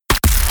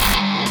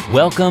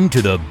Welcome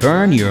to the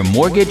Burn Your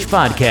Mortgage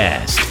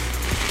Podcast,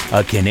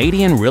 a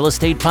Canadian real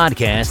estate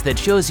podcast that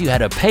shows you how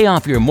to pay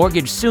off your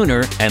mortgage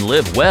sooner and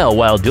live well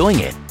while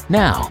doing it.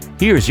 Now,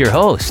 here's your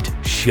host,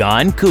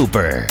 Sean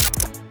Cooper.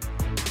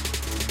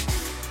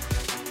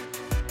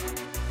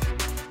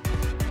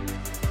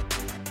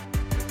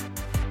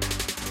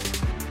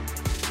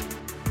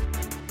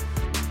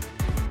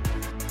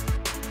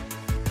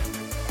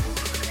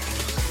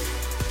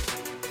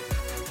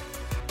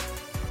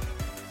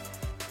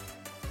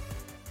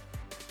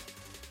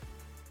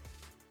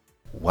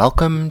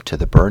 Welcome to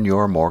the Burn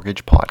Your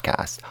Mortgage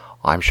Podcast.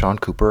 I'm Sean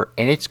Cooper,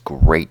 and it's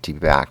great to be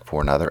back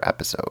for another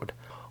episode.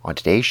 On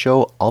today's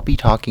show, I'll be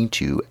talking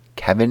to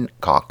Kevin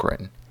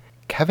Cochran.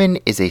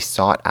 Kevin is a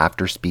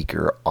sought-after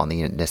speaker on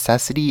the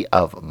necessity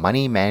of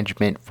money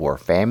management for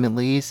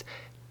families,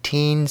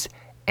 teens,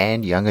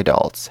 and young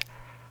adults.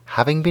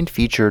 Having been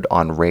featured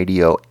on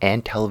radio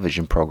and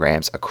television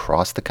programs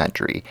across the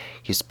country,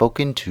 he's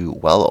spoken to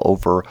well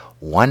over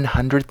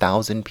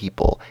 100,000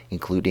 people,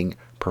 including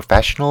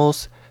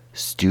professionals,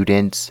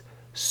 students,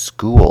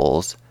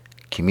 schools,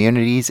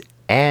 communities,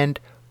 and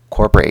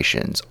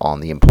corporations on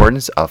the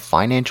importance of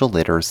financial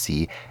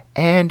literacy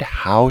and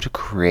how to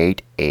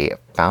create a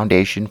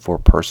foundation for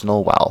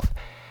personal wealth.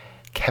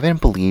 Kevin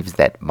believes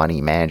that money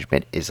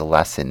management is a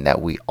lesson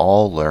that we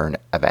all learn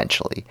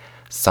eventually.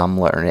 Some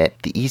learn it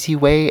the easy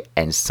way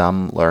and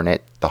some learn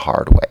it the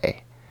hard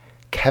way.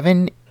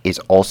 Kevin is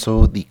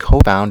also the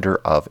co-founder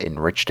of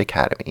Enriched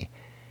Academy.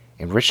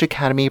 Enriched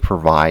Academy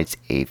provides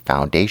a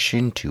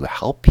foundation to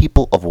help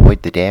people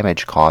avoid the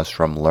damage caused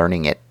from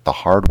learning it the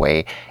hard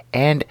way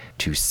and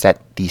to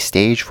set the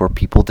stage for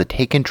people to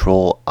take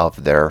control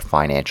of their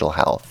financial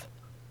health.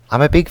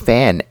 I'm a big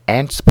fan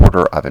and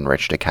supporter of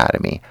Enriched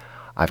Academy.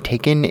 I've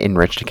taken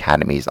Enriched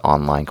Academy's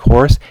online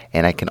course,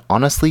 and I can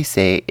honestly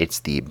say it's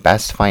the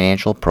best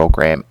financial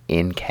program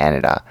in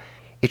Canada.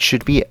 It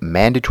should be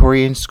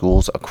mandatory in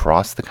schools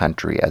across the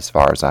country as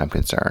far as I'm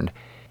concerned.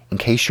 In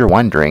case you're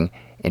wondering,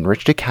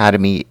 Enriched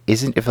Academy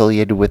isn't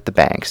affiliated with the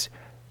banks.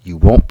 You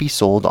won't be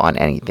sold on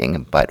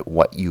anything, but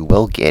what you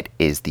will get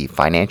is the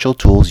financial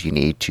tools you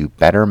need to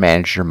better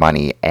manage your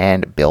money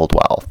and build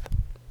wealth.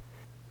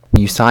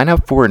 When you sign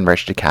up for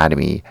Enriched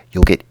Academy,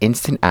 you'll get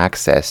instant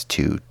access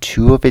to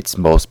two of its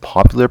most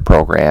popular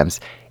programs,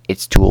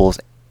 its tools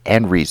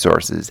and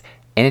resources,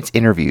 and its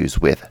interviews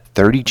with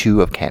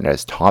 32 of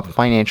Canada's top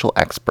financial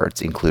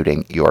experts,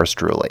 including yours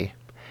truly.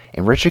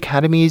 Enriched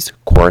Academy's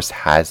course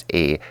has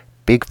a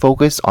big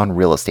focus on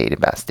real estate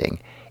investing.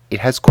 It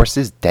has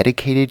courses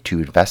dedicated to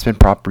investment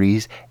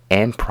properties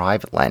and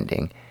private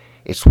lending.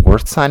 It's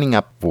worth signing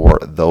up for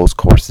those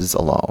courses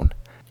alone.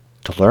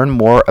 To learn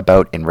more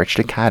about Enriched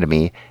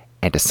Academy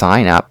and to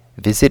sign up,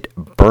 visit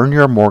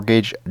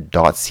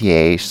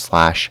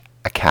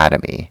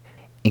burnyourmortgage.ca/academy.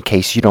 In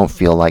case you don't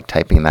feel like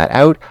typing that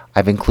out,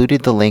 I've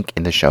included the link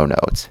in the show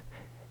notes.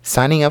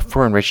 Signing up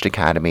for Enriched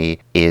Academy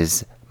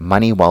is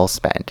money well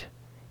spent.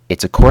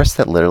 It's a course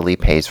that literally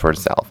pays for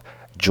itself.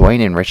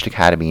 Join Enriched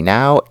Academy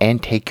now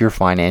and take your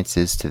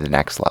finances to the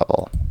next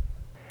level.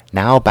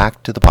 Now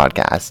back to the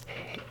podcast.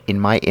 In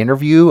my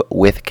interview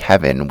with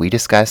Kevin, we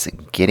discuss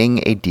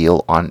getting a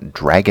deal on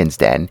Dragon's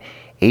Den,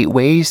 8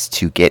 ways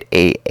to get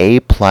a A+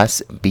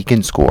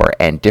 beacon score,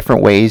 and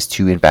different ways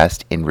to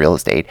invest in real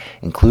estate,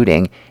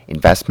 including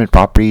investment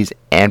properties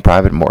and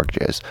private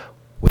mortgages.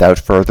 Without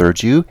further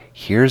ado,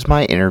 here's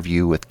my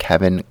interview with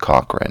Kevin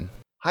Cochran.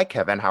 Hi,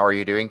 Kevin. How are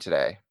you doing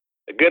today?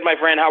 Good, my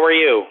friend. How are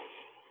you?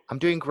 I'm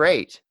doing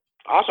great.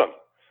 Awesome.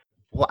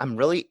 Well, I'm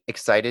really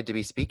excited to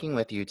be speaking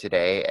with you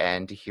today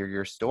and to hear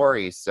your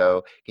story.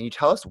 So can you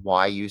tell us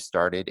why you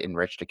started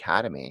Enriched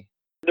Academy?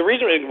 The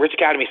reason Enriched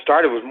Academy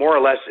started was more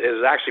or less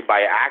is actually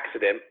by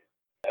accident.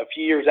 A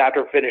few years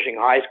after finishing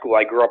high school,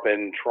 I grew up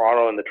in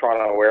Toronto, in the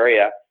Toronto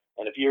area.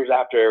 And a few years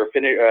after as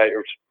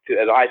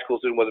a high school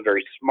student, wasn't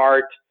very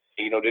smart.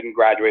 Didn't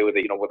graduate with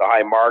a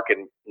high mark,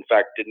 and in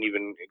fact, didn't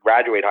even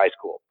graduate high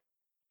school.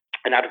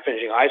 And after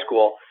finishing high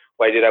school,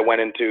 what I did, I went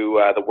into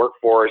the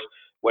workforce,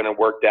 went and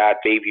worked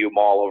at Bayview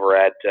Mall over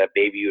at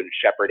Bayview and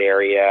Shepherd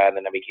area, and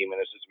then I became an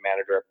assistant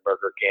manager at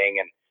Burger King,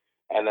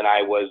 and then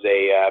I was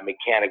a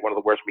mechanic, one of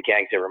the worst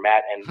mechanics I ever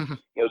met. And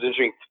it was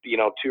interesting, 2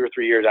 or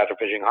 3 years after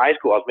finishing high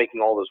school, I was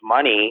making all this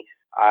money.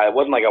 It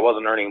wasn't like I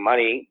wasn't earning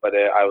money, but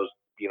I was,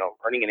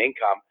 earning an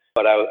income.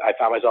 But I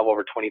found myself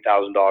over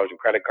 $20,000 in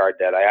credit card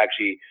debt. I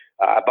actually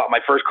bought my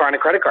first car on a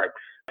credit card.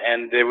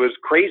 And it was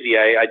crazy.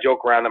 I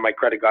joke around that my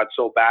credit got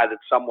so bad that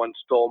someone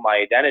stole my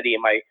identity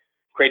and my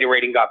credit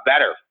rating got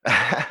better,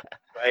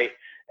 right?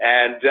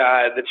 And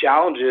the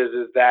challenge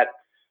is that,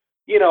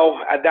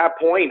 at that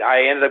point,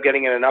 I ended up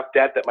getting in enough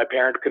debt that my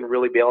parents couldn't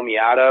really bail me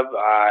out of.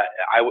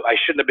 I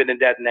shouldn't have been in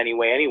debt in any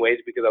way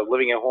anyways, because I was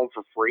living at home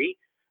for free.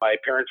 My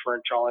parents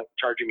weren't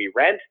charging me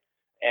rent.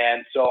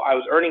 And so I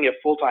was earning a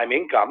full-time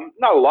income,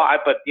 not a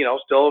lot, but,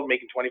 still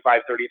making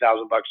 $25,000,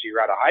 $30,000 a year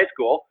out of high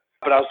school.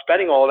 But I was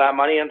spending all of that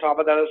money. On top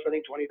of that, I was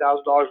spending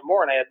 $20,000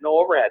 more, and I had no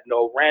overhead,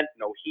 no rent,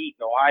 no heat,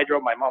 no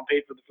hydro. My mom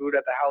paid for the food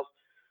at the house.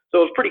 So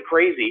it was pretty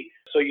crazy.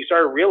 So you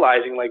started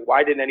realizing, like,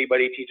 why didn't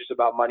anybody teach us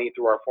about money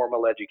through our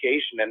formal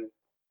education? And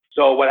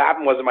so what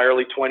happened was in my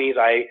early 20s,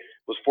 I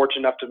was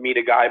fortunate enough to meet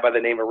a guy by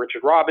the name of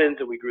Richard Robbins,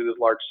 and we grew this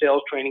large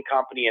sales training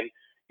company. And,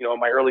 you know, in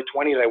my early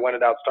 20s, I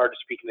went out, started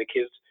speaking to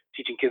kids,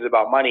 teaching kids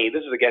about money.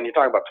 This is, again, you're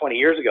talking about 20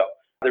 years ago.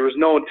 There was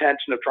no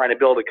intention of trying to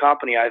build a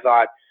company. I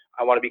thought,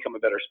 I want to become a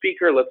better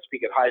speaker. Let's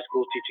speak at high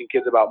schools teaching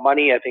kids about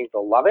money. I think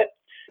they'll love it.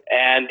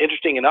 And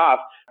interesting enough,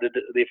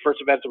 the first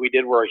events that we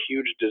did were a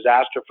huge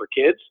disaster for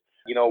kids.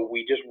 You know,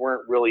 we just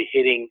weren't really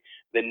hitting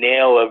the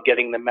nail of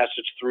getting the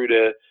message through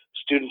to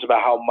students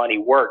about how money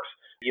works.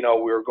 You know,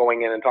 we were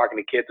going in and talking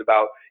to kids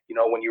about, you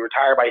know, when you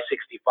retire by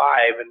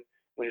 65, and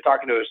when you're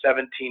talking to a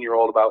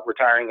 17-year-old about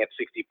retiring at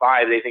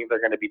 65, they think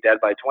they're going to be dead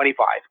by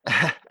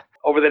 25.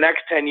 Over the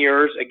next 10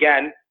 years,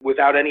 again,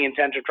 without any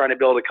intention of trying to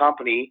build a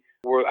company,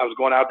 I was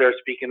going out there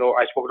speaking.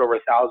 I spoke at over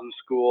 1,000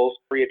 schools,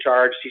 free of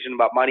charge, teaching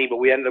about money, but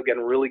we ended up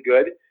getting really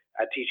good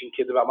at teaching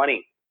kids about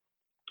money.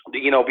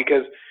 You know,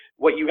 because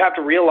what you have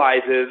to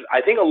realize is,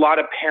 I think a lot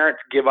of parents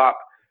give up.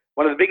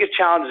 One of the biggest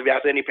challenges, if you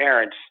ask any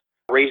parents,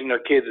 raising their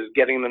kids is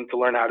getting them to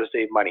learn how to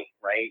save money,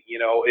 right? You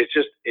know, it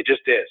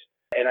just is.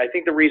 And I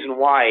think the reason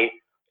why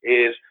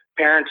is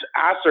parents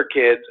ask their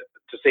kids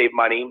to save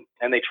money,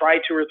 and they try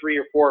 2 or 3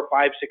 or 4 or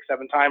 5, 6,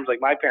 7 times like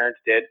my parents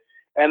did,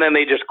 and then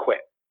they just quit.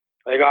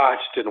 Like, oh, it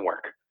just didn't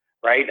work,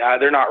 right?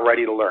 They're not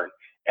ready to learn.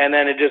 And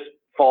then it just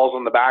falls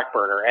on the back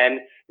burner.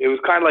 And it was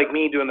kind of like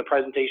me doing the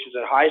presentations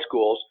at high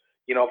schools.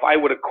 You know, if I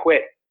would have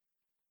quit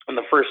in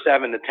the first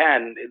 7 to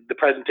 10, the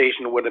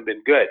presentation would have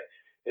been good.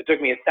 It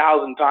took me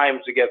 1,000 times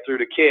to get through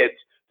to kids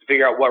to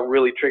figure out what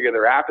really triggered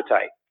their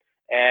appetite.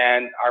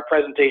 And our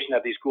presentation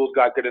at these schools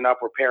got good enough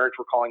where parents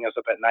were calling us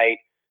up at night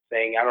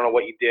saying, I don't know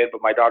what you did,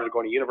 but my daughter's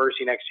going to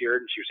university next year,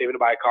 and she was saving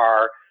to buy a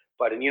car.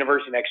 But in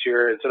university next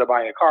year, instead of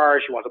buying a car,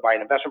 she wants to buy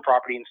an investment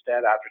property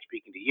instead after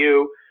speaking to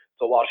you.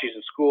 So while she's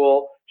in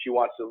school, she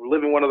wants to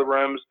live in one of the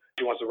rooms.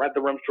 She wants to rent the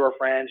rooms to her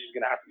friends.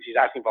 She's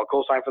asking for a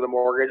cosign for the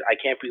mortgage. I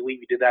can't believe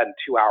you did that in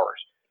 2 hours.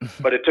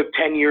 But it took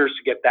 10 years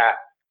to get that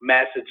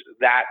message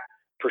that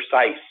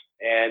precise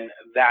and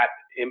that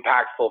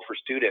impactful for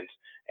students.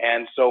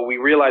 And so we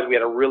realized we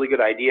had a really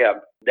good idea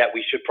that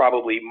we should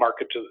probably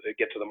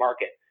get to the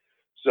market.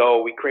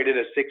 So we created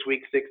a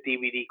 6-week,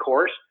 6-DVD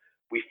course.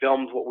 We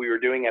filmed what we were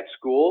doing at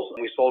schools,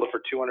 and we sold it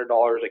for $200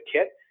 a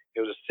kit.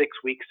 It was a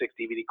 6-week,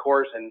 6-DVD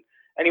course. And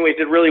anyway, it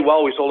did really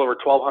well. We sold over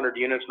 1,200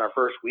 units in our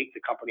first week.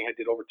 The company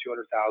did over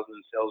 200,000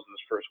 in sales in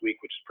this first week,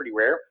 which is pretty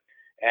rare.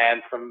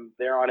 And from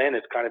there on in,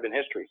 it's kind of been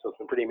history. So it's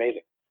been pretty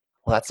amazing.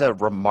 Well, that's a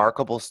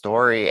remarkable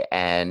story,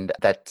 and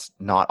that's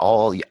not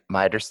all.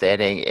 My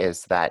understanding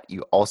is that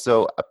you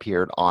also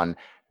appeared on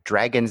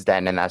Dragon's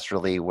Den, and that's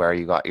really where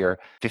you got your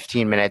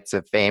 15 minutes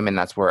of fame, and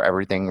that's where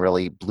everything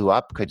really blew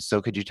up. Could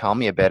you tell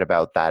me a bit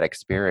about that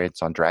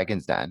experience on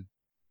Dragon's Den?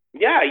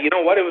 Yeah, you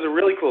know what? It was a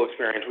really cool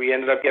experience. We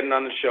ended up getting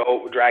on the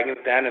show, Dragon's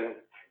Den, and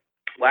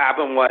what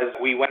happened was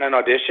we went and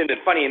auditioned.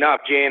 And funny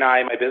enough, Jay and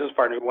I, my business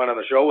partner who went on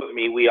the show with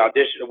me, we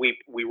auditioned.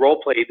 We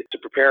role played to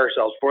prepare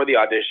ourselves for the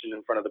audition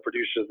in front of the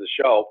producers of the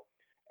show.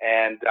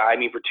 And I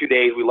mean, for 2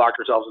 days, we locked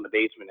ourselves in the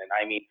basement. And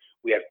I mean,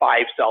 we had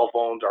 5 cell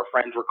phones. Our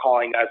friends were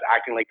calling us,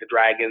 acting like the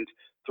dragons,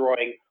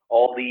 throwing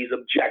all these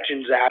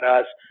objections at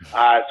us.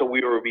 So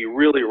we were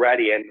really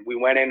ready. And we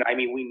went in. I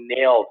mean, we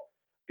nailed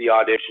the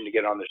audition to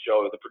get on the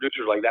show. The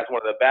producers were like, that's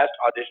one of the best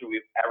auditions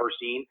we've ever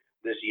seen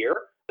this year.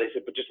 They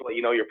said, but just to let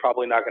you know, you're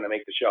probably not going to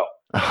make the show.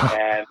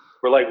 And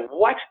we're like,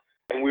 what?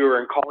 And we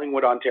were in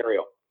Collingwood,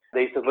 Ontario.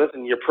 They said,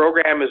 listen, your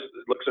program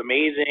looks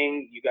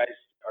amazing. You guys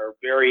are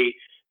very,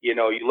 you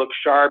look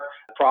sharp.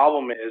 The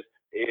problem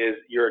is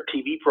you're a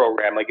TV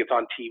program. Like, it's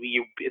on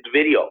TV. It's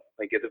video.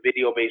 Like, it's a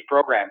video-based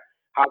program.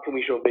 How can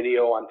we show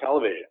video on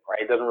television,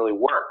 right? It doesn't really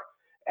work.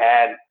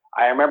 And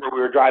I remember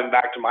we were driving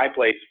back to my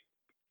place.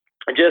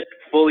 I just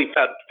fully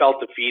felt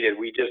defeated.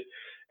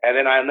 And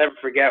then I'll never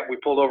forget, we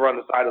pulled over on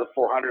the side of the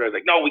 400. I was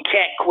like, no, we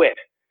can't quit.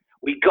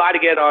 We got to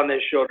get on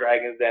this show,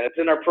 Dragon's Den. It's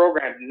in our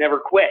program, never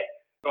quit.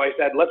 So I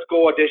said, let's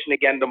go audition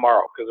again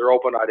tomorrow, because they're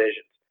open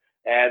auditions.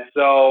 And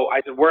so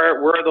I said, where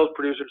are those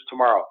producers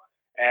tomorrow?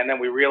 And then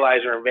we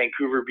realized they're in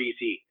Vancouver,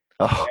 BC.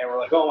 Oh. And we're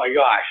like, oh my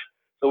gosh.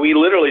 So we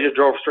literally just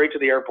drove straight to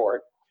the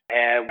airport.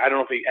 And I don't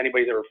know if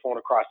anybody's ever flown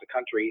across the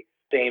country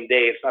same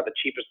day. It's not the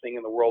cheapest thing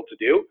in the world to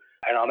do.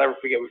 And I'll never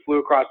forget, we flew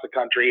across the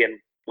country, and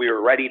we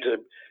were ready to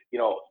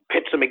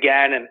pitch them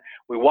again. And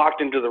we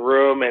walked into the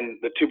room, and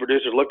the 2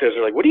 producers looked at us.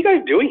 They're like, what are you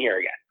guys doing here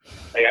again?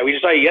 Like, we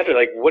just saw you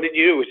yesterday. Like, what did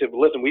you do? We said,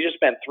 well, listen, we just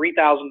spent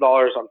 $3,000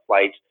 on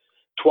flights,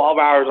 12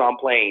 hours on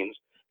planes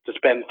to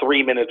spend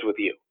 3 minutes with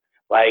you.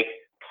 Like,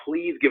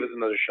 please give us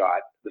another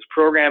shot. This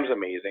program's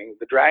amazing.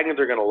 The Dragons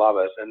are going to love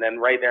us. And then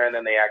right there and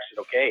then they actually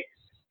said, okay,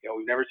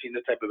 we've never seen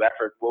this type of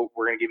effort. We're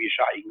going to give you a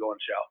shot. You can go on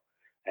the show.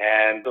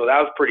 And so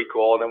that was pretty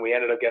cool. And then we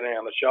ended up getting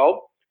on the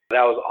show.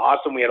 That was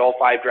awesome. We had all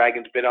 5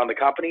 Dragons bid on the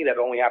company. That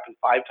only happened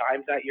 5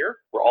 times that year,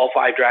 where all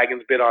 5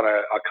 Dragons bid on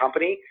a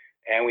company.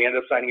 And we ended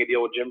up signing a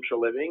deal with Jim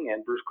Treliving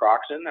and Bruce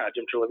Cochran,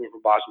 Jim Treliving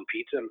from Boston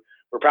Pizza. And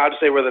we're proud to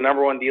say we're the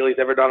number one deal he's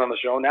ever done on the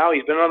show now.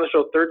 He's been on the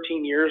show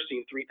 13 years,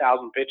 seen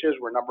 3,000 pitches.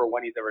 We're number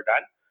one he's ever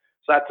done.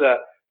 So that's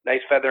a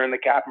nice feather in the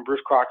cap. And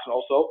Bruce Cochran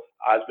also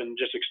has been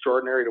just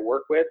extraordinary to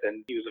work with.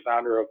 And he was the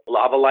founder of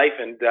Lava Life.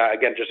 And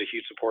again, just a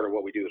huge supporter of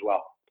what we do as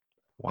well.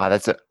 Wow,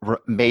 that's an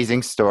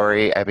amazing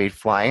story. I mean,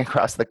 flying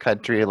across the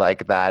country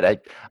like that.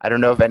 I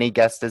don't know if any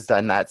guest has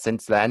done that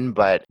since then,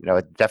 but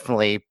it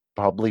definitely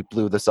probably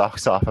blew the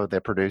socks off of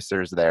the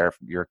producers there,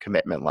 your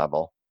commitment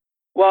level.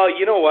 Well,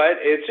 you know what?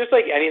 It's just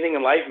like anything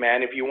in life,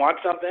 man. If you want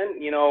something,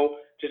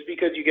 just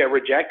because you get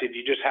rejected,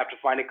 you just have to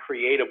find a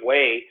creative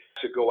way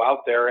to go out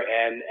there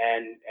and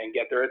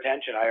get their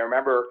attention. I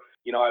remember,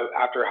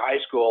 after high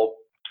school,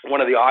 one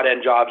of the odd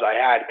end jobs I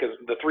had, because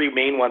the three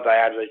main ones I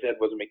had, as I said,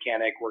 was a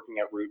mechanic working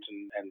at Roots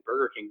and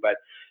Burger King. But,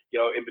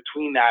 in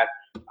between that,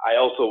 I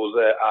also was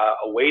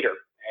a waiter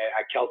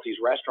at Kelsey's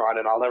restaurant.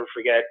 And I'll never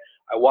forget,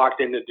 I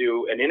walked in to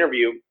do an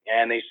interview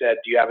and they said,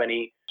 "Do you have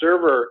any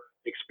server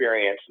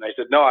experience?" And I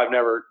said, "No, I've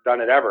never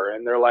done it ever."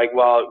 And they're like,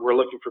 "Well, we're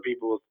looking for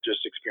people with just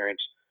experience,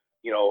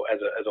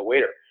 as a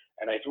waiter."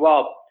 And I said,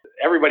 "Well,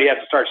 everybody has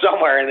to start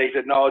somewhere." And they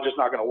said, "No, it's just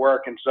not going to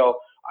work." And so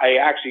I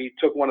actually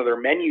took one of their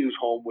menus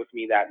home with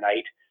me that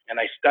night and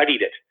I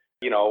studied it,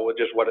 with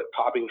just what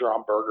toppings are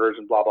on burgers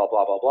and blah, blah,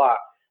 blah, blah, blah.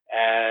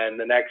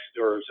 And I think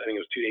it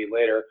was 2 days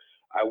later,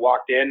 I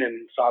walked in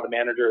and saw the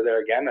manager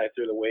there again. I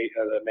threw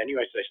the menu.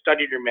 I said, "I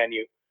studied your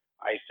menu."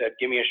 I said,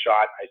 "Give me a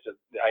shot." I said,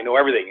 "I know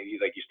everything." And he's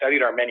like, "You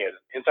studied our menu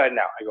inside and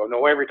out." I go,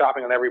 "Know every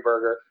topping on every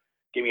burger.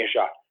 Give me a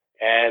shot."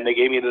 And they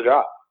gave me the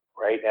job,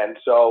 right? And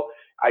so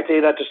I say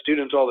that to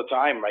students all the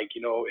time, like,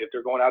 if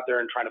they're going out there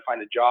and trying to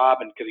find a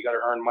job, and because you got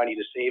to earn money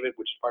to save it,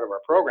 which is part of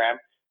our program,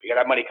 you got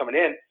to have money coming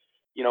in.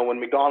 When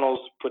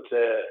McDonald's puts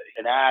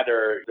an ad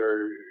or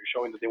they're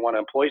showing that they want to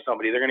employ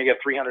somebody, they're going to get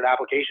 300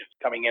 applications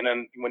coming in.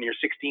 And when you're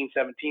 16,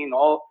 17,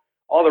 all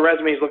the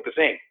resumes look the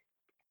same.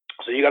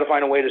 So you got to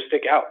find a way to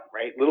stick out,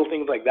 right? Little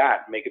things like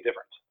that make a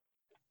difference.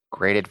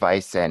 Great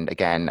advice. And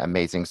again,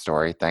 amazing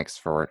story. Thanks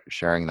for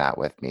sharing that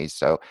with me.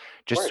 So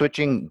just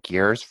switching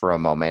gears for a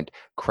moment,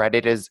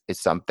 credit is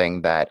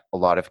something that a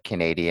lot of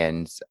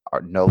Canadians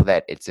know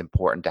that it's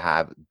important to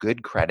have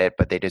good credit,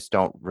 but they just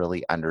don't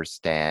really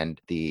understand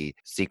the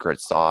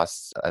secret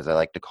sauce, as I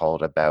like to call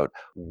it, about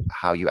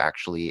how you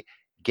actually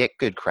get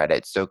good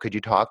credit. So could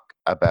you talk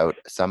about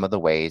some of the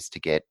ways to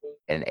get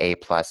an A+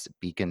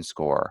 Beacon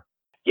score?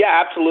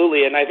 Yeah,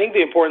 absolutely. And I think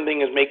the important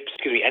thing is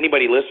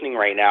anybody listening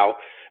right now,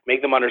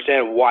 make them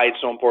understand why it's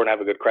so important to have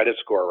a good credit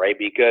score, right?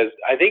 Because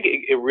I think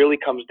it really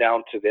comes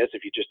down to this,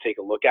 if you just take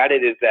a look at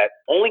it, is that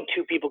only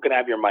two people can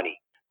have your money,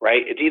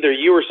 right? It's either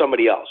you or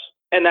somebody else,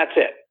 and that's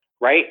it,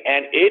 right?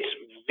 And it's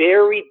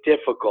very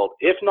difficult,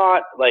 if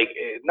not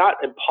not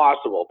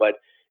impossible, but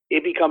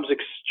it becomes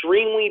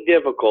extremely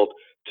difficult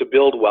to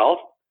build wealth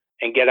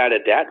and get out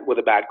of debt with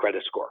a bad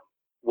credit score.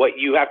 What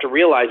you have to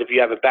realize, if you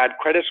have a bad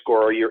credit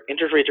score, your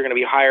interest rates are going to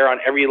be higher on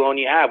every loan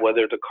you have,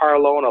 whether it's a car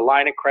loan, a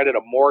line of credit,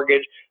 a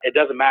mortgage, it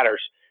doesn't matter.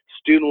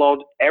 Student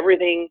loans,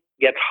 everything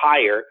gets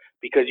higher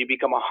because you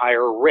become a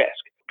higher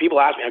risk. People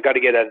ask me, "I've got to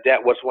get out of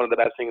debt. What's one of the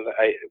best things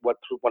I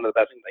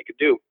could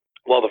do?"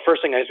 Well, the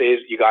first thing I say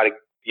is you got to,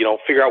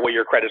 figure out what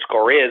your credit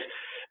score is,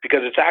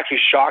 because it's actually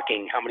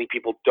shocking how many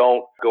people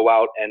don't go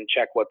out and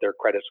check what their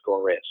credit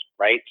score is,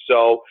 right?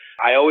 So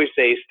I always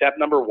say step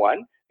number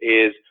one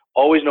is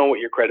always know what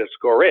your credit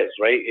score is,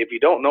 right? If you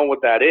don't know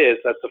what that is,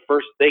 that's the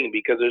first thing,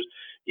 because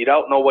you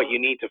don't know what you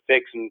need to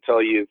fix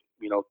until you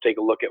take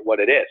a look at what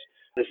it is.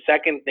 The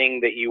second thing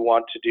that you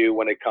want to do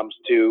when it comes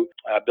to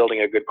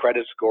building a good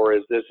credit score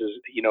is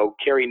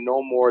carry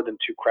no more than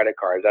 2 credit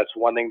cards. That's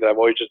one thing that I've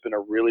always just been a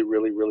really,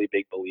 really, really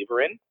big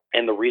believer in.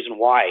 And the reason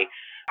why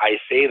I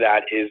say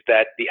that is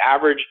that the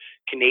average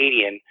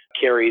Canadian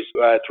carries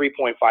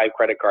 3.5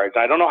 credit cards.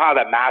 I don't know how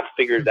that math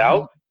figures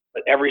out,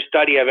 but every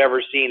study I've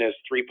ever seen is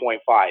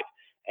 3.5.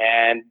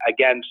 And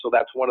again, so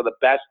that's one of the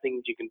best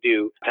things you can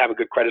do to have a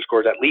good credit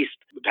score, is at least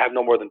to have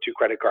no more than 2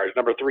 credit cards.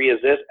 Number 3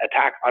 is this: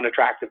 attack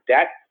unattractive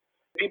debt.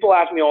 People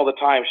ask me all the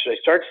time, should I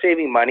start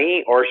saving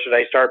money or should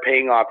I start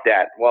paying off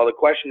debt? Well, the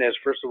question is,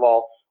 first of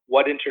all,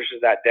 what interest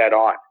is that debt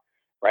on,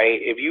 right?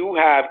 If you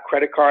have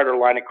credit card or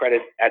line of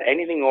credit at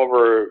anything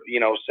over,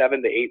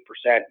 7 to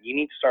 8%, you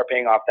need to start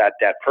paying off that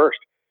debt first.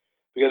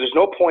 Because there's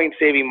no point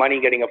saving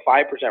money getting a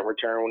 5%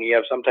 return when you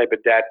have some type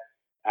of debt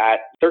at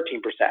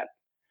 13%,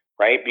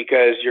 right?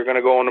 Because you're going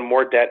to go into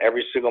more debt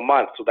every single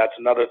month. So that's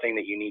another thing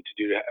that you need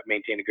to do to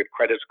maintain a good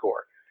credit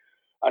score.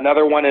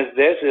 Another one is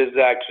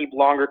keep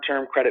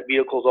longer-term credit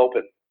vehicles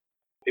open.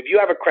 If you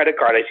have a credit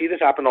card, I see this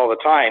happen all the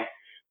time,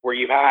 where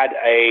you've had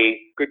a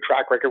good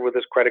track record with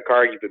this credit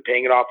card, you've been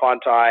paying it off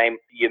on time,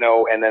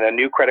 and then a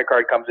new credit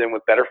card comes in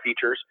with better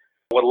features.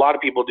 What a lot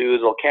of people do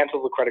is they'll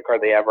cancel the credit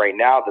card they have right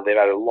now that they've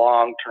had a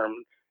long-term,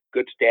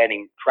 good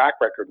standing track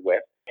record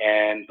with,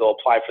 and they'll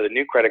apply for the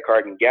new credit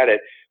card and get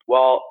it.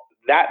 Well,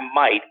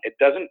 it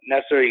doesn't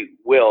necessarily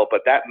will,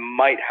 but that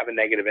might have a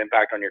negative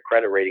impact on your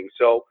credit rating.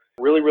 So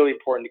really, really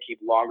important to keep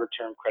longer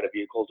term credit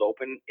vehicles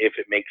open if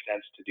it makes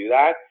sense to do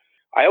that.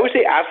 I always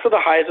say ask for the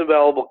highest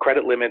available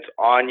credit limits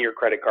on your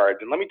credit cards.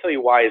 And let me tell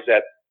you why is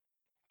that,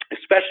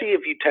 especially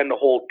if you tend to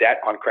hold debt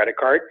on credit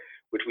card,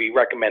 which we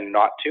recommend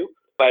not to.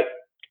 But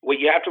what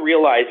you have to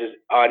realize is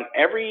on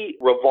every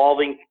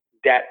revolving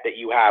debt that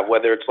you have,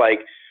 whether it's like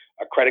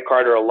a credit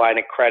card or a line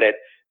of credit,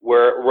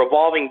 where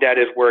revolving debt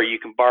is where you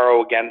can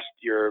borrow against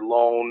your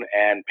loan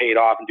and pay it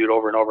off and do it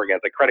over and over again.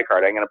 It's like credit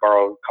card. I'm going to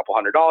borrow a couple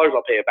 $100,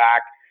 I'll pay it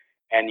back,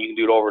 and you can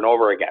do it over and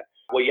over again.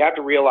 Well, you have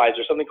to realize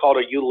there's something called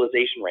a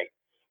utilization rate.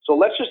 So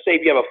let's just say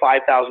if you have a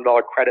 $5,000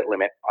 credit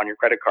limit on your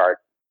credit card,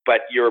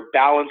 but your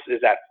balance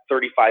is at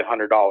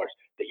 $3,500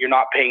 that you're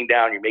not paying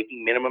down, you're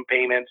making minimum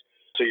payments,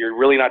 so you're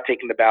really not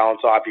taking the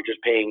balance off, you're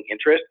just paying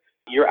interest.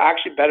 You're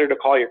actually better to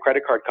call your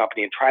credit card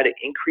company and try to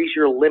increase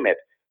your limit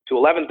to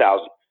 $11,000.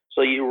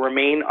 So you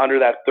remain under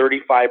that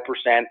 35%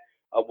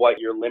 of what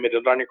your limit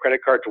is on your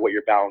credit card to what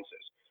your balance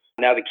is.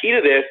 Now, the key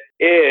to this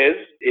is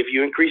if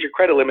you increase your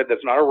credit limit,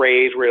 that's not a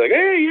raise where you're like,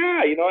 hey,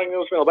 yeah, I'm going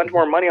to spend a bunch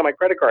more money on my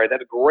credit card.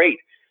 That's great.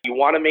 You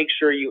want to make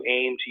sure you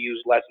aim to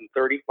use less than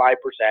 35%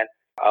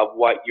 of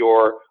what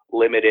your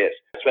limit is,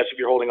 especially if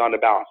you're holding on to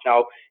balance.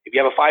 Now, if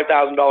you have a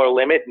 $5,000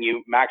 limit and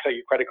you max out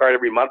your credit card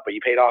every month, but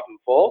you paid off in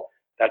full,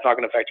 that's not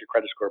going to affect your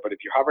credit score. But if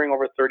you're hovering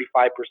over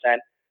 35%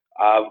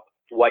 of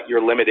what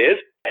your limit is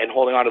and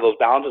holding on to those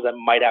balances, that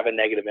might have a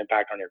negative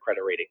impact on your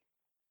credit rating.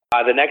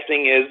 The next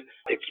thing is,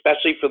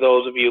 especially for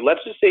those of you,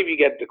 let's just say if you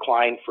get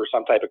declined for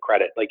some type of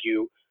credit, like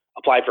you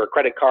apply for a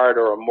credit card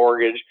or a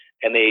mortgage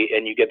and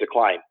you get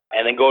declined,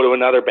 and then go to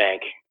another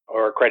bank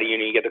or a credit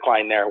union, you get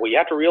declined there. What you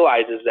have to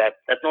realize is that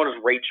that's known as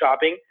rate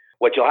shopping.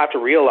 What you'll have to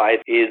realize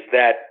is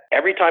that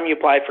every time you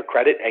apply for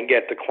credit and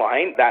get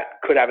declined,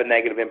 that could have a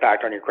negative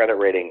impact on your credit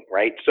rating,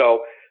 right?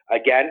 So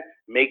again,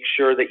 make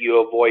sure that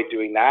you avoid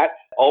doing that.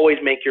 Always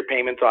make your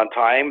payments on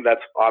time.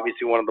 That's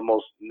obviously one of the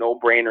most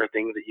no-brainer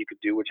things that you could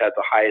do, which has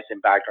the highest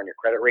impact on your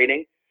credit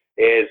rating,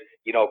 is,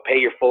 pay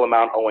your full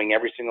amount owing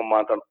every single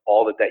month on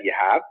all the debt you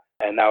have.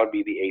 And that would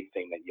be the 8th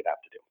thing that you'd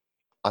have to do.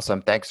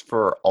 Awesome. Thanks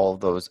for all of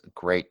those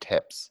great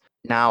tips.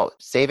 Now,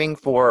 saving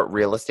for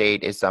real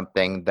estate is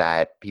something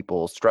that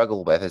people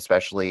struggle with,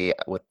 especially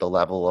with the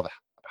level of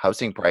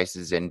housing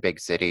prices in big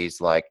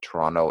cities like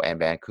Toronto and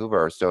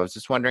Vancouver. So I was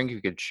just wondering if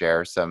you could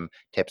share some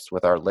tips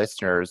with our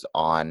listeners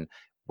on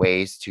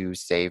ways to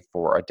save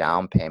for a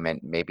down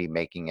payment, maybe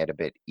making it a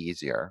bit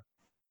easier.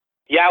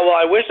 Yeah, well,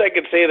 I wish I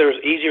could say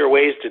there's easier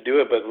ways to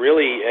do it, but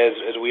really,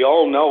 as we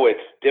all know, it's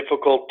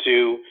difficult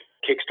to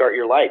kickstart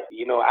your life.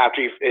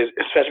 After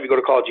especially if you go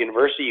to college,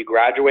 university, you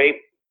graduate,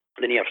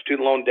 then you have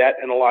student loan debt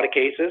in a lot of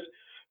cases,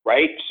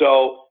 right?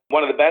 So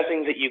one of the best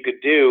things that you could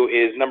do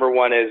is, number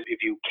one is, if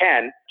you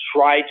can,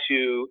 try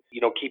to,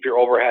 keep your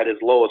overhead as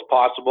low as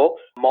possible.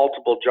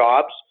 Multiple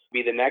jobs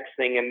be the next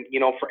thing. And,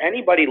 for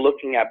anybody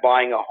looking at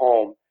buying a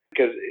home,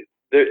 because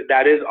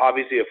that is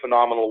obviously a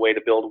phenomenal way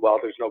to build wealth.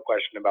 There's no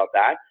question about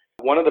that.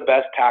 One of the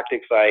best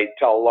tactics I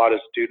tell a lot of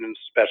students,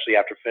 especially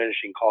after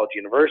finishing college,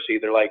 university,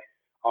 they're like,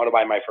 I want to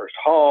buy my first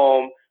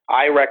home.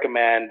 I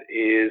recommend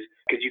is,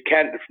 because you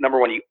can, number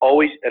one, you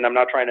always, and I'm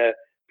not trying to,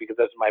 because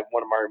that's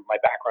one of my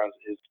backgrounds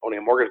is owning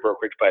a mortgage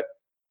brokerage, but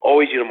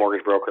always use a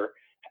mortgage broker.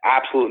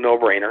 Absolute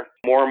no-brainer.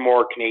 More and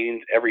more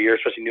Canadians every year,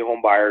 especially new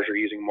home buyers, are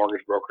using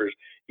mortgage brokers.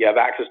 You have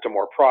access to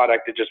more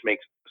product. It just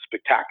makes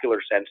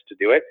spectacular sense to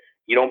do it.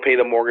 You don't pay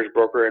the mortgage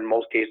broker. In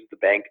most cases, the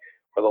bank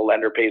or the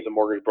lender pays the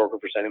mortgage broker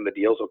for sending the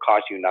deal, so it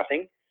costs you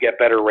nothing. You get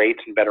better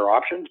rates and better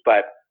options.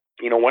 But,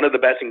 one of the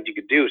best things you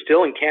could do,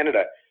 still in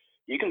Canada,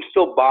 you can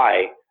still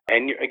buy,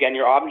 and again,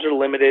 your options are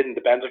limited and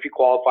depends if you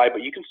qualify,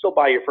 but you can still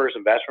buy your first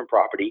investment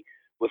property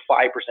with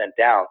 5%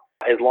 down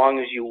as long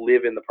as you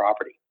live in the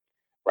property,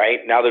 right?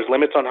 Now, there's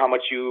limits on how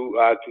much you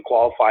can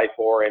qualify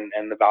for and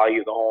the value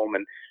of the home.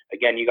 And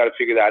again, you got to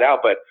figure that out.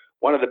 But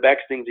one of the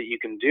best things that you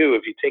can do,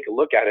 if you take a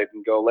look at it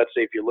and go, let's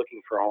say if you're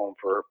looking for a home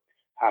for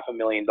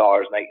 $500,000,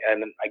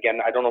 and again,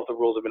 I don't know if the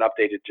rules have been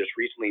updated just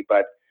recently,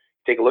 but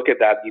take a look at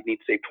that, you'd need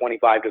to save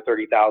 $25,000 to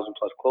 $30,000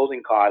 plus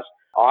closing costs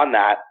on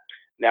that.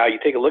 Now, you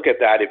take a look at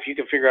that, if you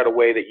can figure out a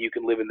way that you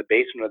can live in the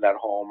basement of that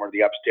home or the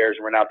upstairs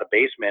and rent out the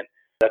basement,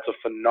 that's a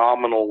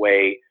phenomenal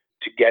way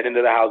to get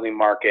into the housing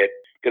market.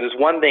 Because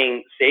it's one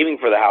thing saving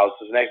for the house,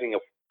 it's the next thing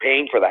of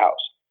paying for the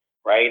house,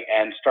 right?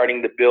 And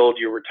starting to build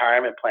your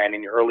retirement plan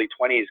in your early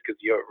 20s, because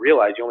you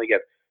realize you only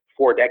get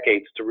 4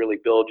 decades to really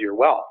build your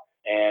wealth.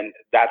 And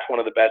that's one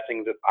of the best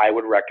things that I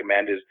would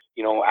recommend is,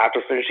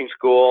 after finishing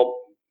school,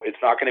 it's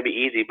not going to be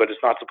easy, but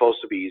it's not supposed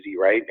to be easy,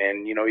 right?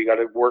 And, you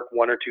got to work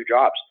 1 or 2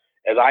 jobs,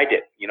 as I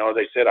did. As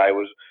I said, I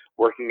was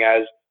working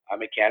as a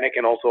mechanic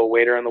and also a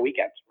waiter on the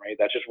weekends, right?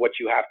 That's just what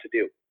you have to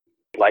do.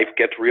 Life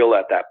gets real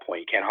at that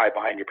point. You can't hide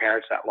behind your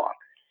parents that long.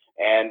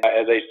 And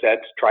as I said,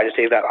 try to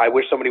save that. I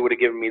wish somebody would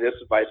have given me this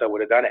advice. I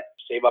would have done it.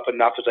 Save up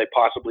enough as I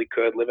possibly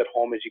could. Live at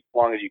home as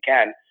long as you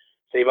can.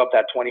 Save up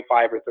that $25,000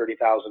 or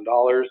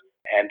 $30,000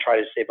 and try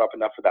to save up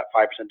enough for that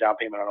 5% down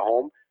payment on a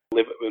home.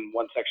 Live in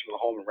one section of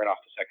the home and rent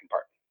off the second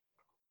part.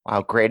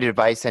 Wow, great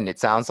advice. And it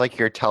sounds like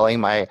you're telling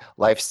my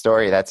life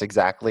story. That's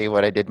exactly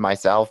what I did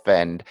myself.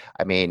 And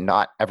I mean,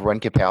 not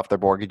everyone can pay off their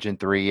mortgage in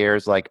 3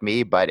 years like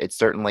me, but it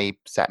certainly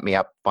set me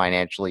up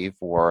financially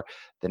for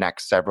the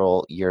next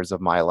several years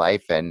of my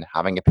life. And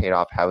having a paid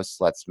off house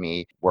lets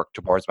me work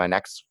towards my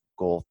next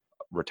goal,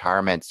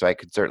 retirement. So I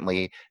could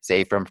certainly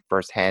say from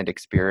firsthand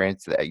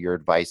experience that your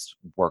advice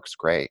works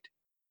great.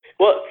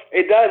 Well,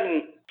 it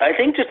doesn't. I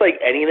think just like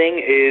anything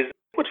is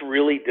what's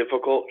really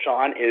difficult,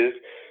 Sean, is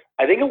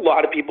I think a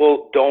lot of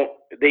people don't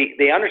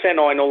they understand,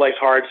 oh, I know life's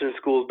hard since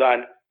school's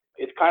done.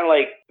 It's kind of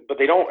like, but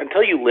they don't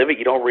until you live it,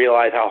 you don't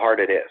realize how hard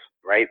it is,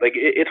 right? Like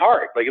it's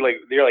hard. Like you're like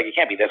it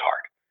can't be this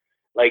hard.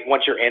 Like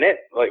once you're in it,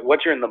 like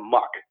once you're in the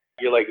muck,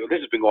 you're like, oh, this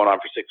has been going on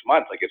for 6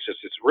 months. Like it's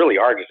really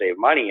hard to save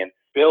money and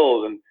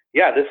bills and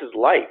yeah, this is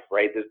life,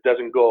 right? This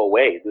doesn't go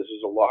away. This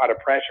is a lot of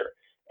pressure.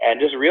 And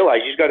just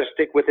realize you just got to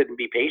stick with it and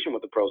be patient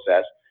with the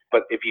process.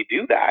 But if you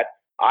do that,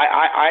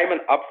 I'm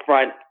an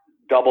upfront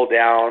double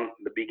down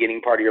the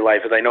beginning part of your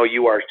life, as I know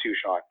you are too,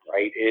 Sean,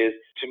 right? Is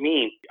to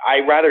me, I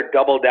rather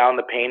double down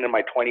the pain in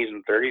my 20s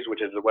and 30s,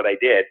 which is what I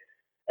did,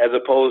 as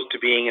opposed to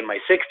being in my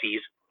 60s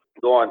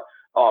going,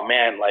 oh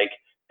man, like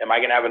am I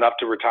going to have enough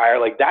to retire?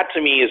 Like that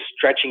to me is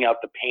stretching out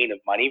the pain of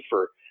money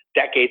for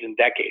decades and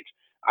decades.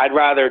 I'd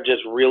rather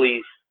just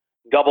really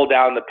double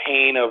down the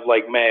pain of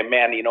like,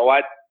 man, you know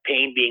what?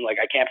 Pain being like,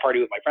 I can't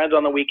party with my friends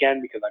on the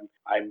weekend because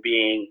I'm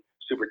being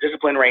super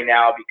disciplined right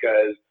now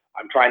because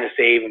I'm trying to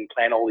save and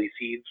plant all these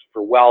seeds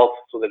for wealth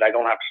so that I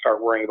don't have to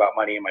start worrying about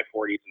money in my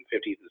 40s and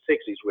 50s and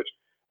 60s,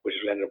 which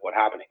is ended up what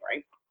happening,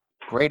 right?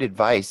 Great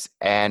advice.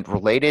 And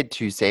related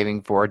to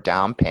saving for a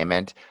down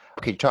payment,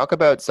 could you talk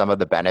about some of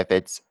the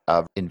benefits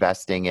of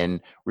investing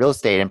in real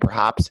estate and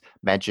perhaps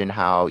mention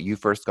how you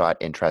first got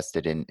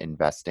interested in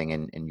investing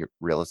in your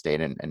real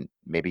estate and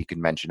maybe you could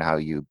mention how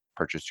you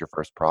purchased your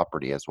first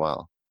property as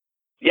well.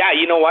 Yeah,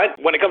 you know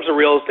what? When it comes to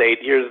real estate,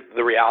 here's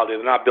the reality.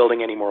 They're not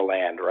building any more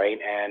land, right?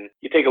 And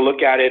you take a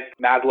look at it,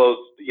 Maslow's,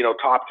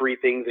 top three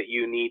things that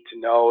you need to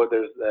know.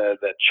 There's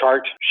the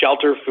chart,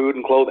 shelter, food,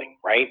 and clothing,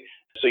 right?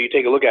 So you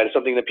take a look at it,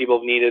 something that people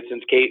have needed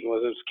since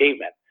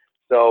cavemen.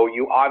 So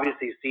you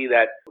obviously see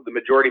that the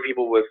majority of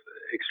people with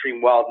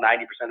extreme wealth,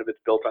 90% of it's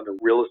built under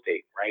real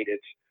estate, right?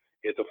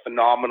 It's a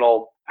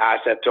phenomenal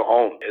asset to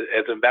own.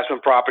 As an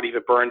investment property, if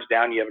it burns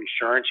down, you have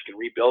insurance, you can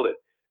rebuild it.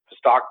 If the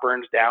stock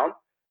burns down,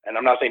 and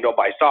I'm not saying don't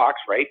buy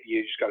stocks, right?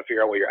 You just got to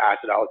figure out what your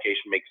asset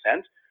allocation makes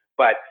sense.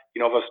 But,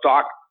 if a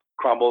stock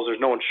crumbles, there's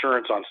no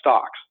insurance on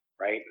stocks,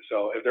 right?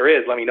 So if there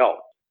is, let me know.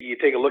 You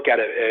take a look at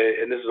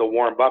it, and this is a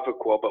Warren Buffett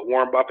quote, but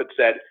Warren Buffett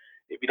said,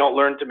 if you don't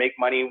learn to make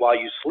money while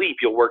you sleep,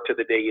 you'll work to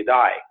the day you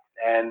die.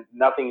 And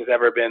nothing's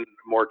ever been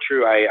more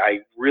true. I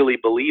really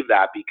believe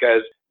that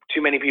because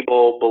too many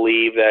people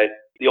believe that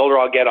the older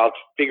I'll get, I'll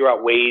figure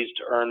out ways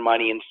to earn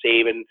money and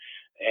save and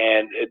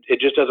it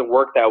just doesn't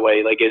work that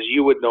way. Like as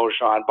you would know,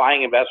 Sean,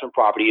 buying investment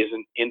property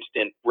isn't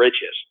instant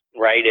riches,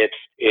 right?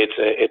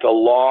 It's a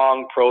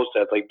long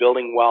process. Like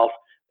building wealth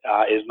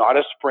is not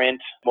a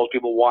sprint. Most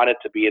people want it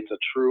to be. It's a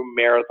true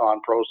marathon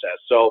process.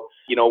 So,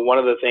 one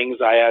of the things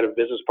I had a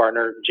business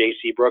partner, Jay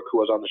Seabrook, who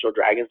was on the show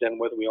Dragon's Den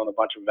with. We own a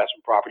bunch of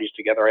investment properties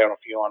together. I own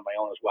a few on my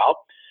own as well.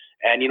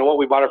 And you know what?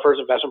 We bought our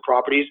first investment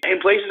properties in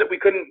places that we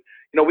couldn't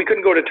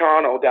go to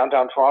Toronto,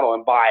 downtown Toronto,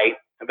 and buy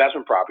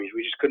investment properties.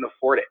 We just couldn't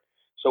afford it.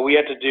 So we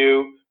had to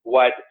do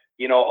what,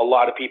 a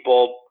lot of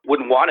people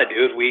wouldn't want to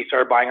do is we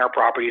started buying our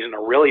properties in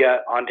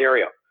Orillia,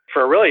 Ontario.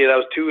 For Orillia, that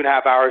was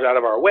 2.5 hours out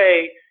of our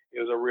way. It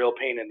was a real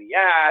pain in the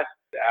ass,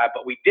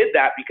 but we did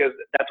that because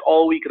that's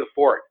all we could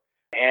afford.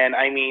 And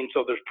I mean,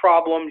 so there's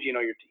problems, you're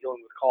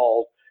dealing with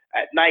calls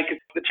at night.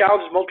 The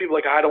challenge is most people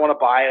are like, I don't want to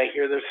buy it. I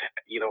hear there's,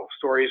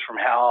 stories from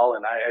hell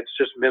and it's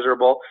just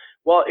miserable.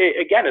 Well,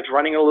 again, it's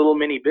running a little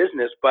mini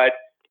business, but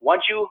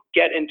once you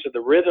get into the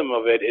rhythm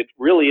of it, it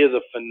really is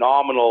a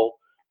phenomenal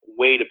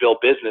way to build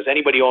business.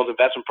 Anybody who owns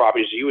investment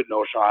properties, you would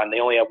know, Sean, they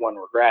only have one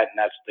regret, and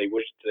that's they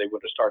wish they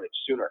would have started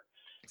sooner.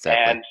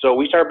 Exactly. And so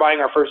we started buying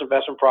our first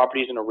investment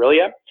properties in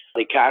Orillia.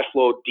 They cash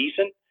flowed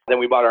decent. Then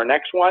we bought our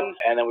next one,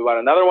 and then we bought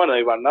another one, and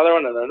we bought another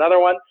one, and another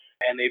one.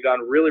 And they've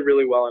done really,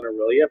 really well in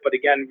Orillia. But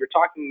again, we're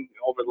talking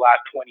over the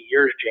last 20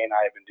 years, Jay and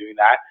I have been doing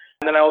that.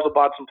 And then I also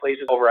bought some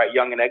places over at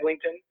Yonge and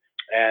Eglinton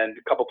and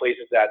a couple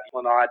places at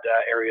Glenard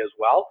area as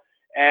well.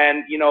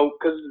 And,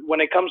 because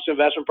when it comes to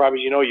investment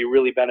properties, you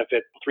really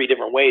benefit three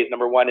different ways.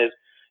 Number one is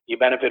you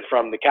benefit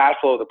from the cash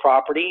flow of the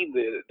property,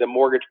 the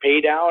mortgage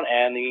pay down,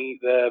 and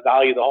the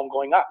value of the home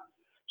going up.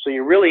 So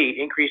you're really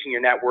increasing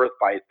your net worth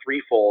by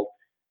threefold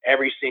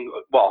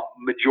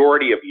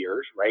majority of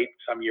years, right?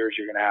 Some years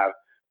you're going to have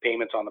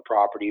payments on the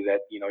property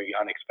that, you're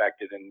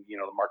unexpected and, the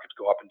markets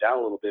go up and down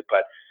a little bit.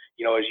 But,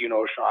 as you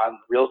know, Sean,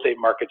 real estate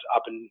markets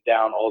up and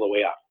down all the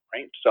way up,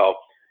 right? So,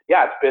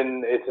 yeah,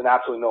 it's an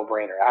absolute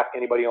no-brainer. Ask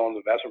anybody who owns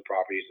investment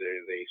properties,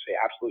 they say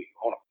absolutely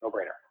own them,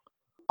 no-brainer.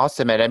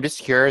 Awesome. And I'm just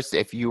curious,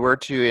 if you were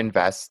to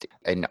invest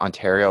in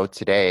Ontario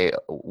today,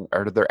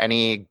 are there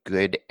any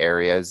good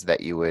areas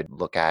that you would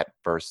look at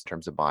first in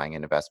terms of buying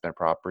an investment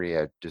property?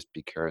 I'd just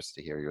be curious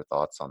to hear your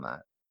thoughts on that.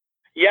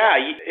 Yeah,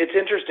 it's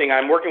interesting.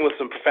 I'm working with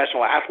some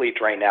professional athletes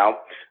right now,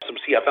 some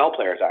CFL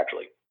players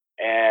actually.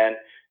 And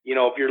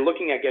if you're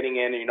looking at getting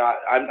in, and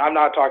I'm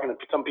not talking to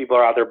some people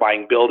are out there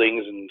buying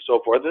buildings and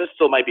so forth. This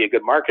still might be a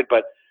good market,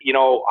 but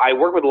I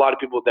work with a lot of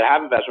people that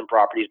have investment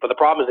properties, but the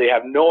problem is they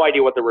have no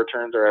idea what the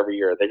returns are every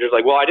year. They're just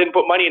like, well, I didn't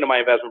put money into my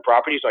investment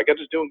property, so I guess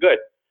it's doing good,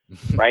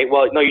 right?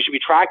 Well, no, you should be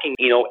tracking,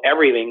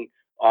 everything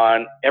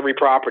on every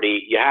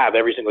property you have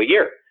every single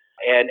year.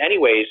 And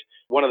anyways,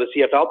 one of the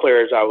CFL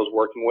players I was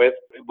working with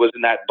was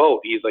in that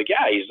boat. He's like,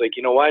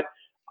 you know what?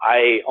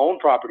 I own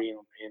property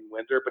in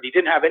Windsor, but he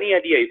didn't have any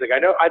idea. He's like,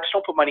 I just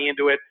don't put money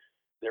into it.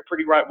 They're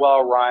pretty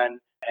well run,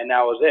 and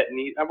that was it.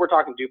 And we're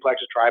talking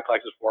duplexes,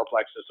 triplexes,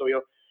 fourplexes. So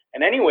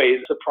and anyways,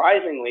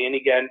 surprisingly, and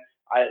again,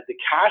 the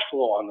cash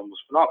flow on them was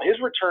phenomenal.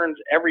 His returns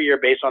every year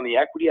based on the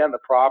equity on the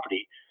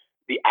property,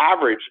 the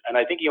average, and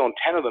I think he owned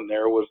 10 of them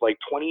there, was like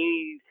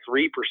 23%.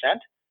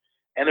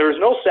 And there was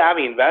no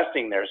savvy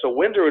investing there. So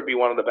Windsor would be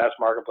one of the best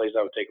marketplaces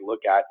I would take a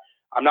look at.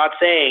 I'm not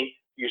saying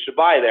you should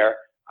buy there.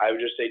 I would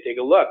just say take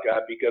a look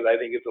because I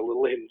think it's a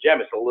little hidden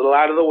gem. It's a little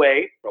out of the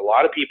way for a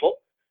lot of people,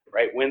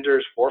 right? Windsor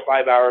is 4 or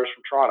 5 hours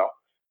from Toronto,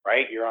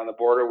 right? You're on the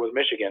border with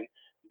Michigan.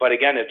 But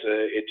again,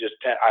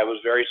 I was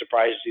very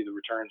surprised to see the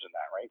returns in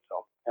that, right?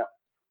 So, yeah.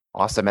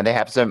 Awesome. And they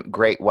have some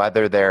great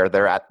weather there.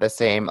 They're at the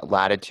same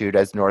latitude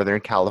as Northern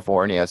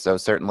California. So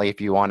certainly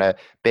if you want a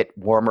bit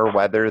warmer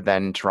weather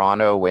than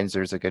Toronto,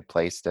 Windsor's a good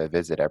place to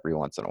visit every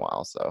once in a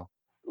while. So.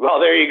 Well,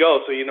 there you go.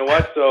 So you know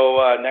what?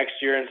 So next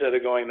year, instead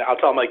of going, I'll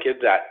tell my kids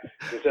that.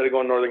 Instead of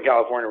going to Northern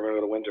California, we're going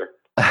to go to Windsor.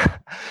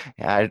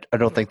 Yeah, I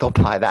don't think they'll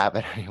buy that,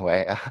 but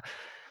anyway. I'm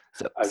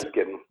just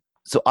kidding.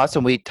 So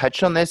awesome. We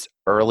touched on this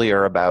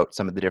earlier about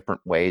some of the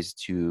different ways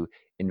to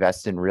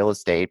invest in real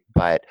estate,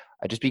 but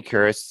I'd just be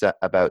curious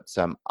about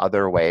some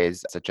other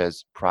ways, such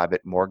as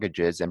private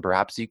mortgages, and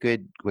perhaps you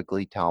could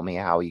quickly tell me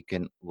how you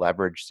can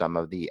leverage some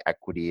of the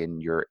equity in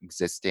your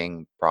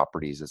existing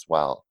properties as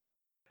well.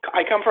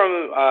 I come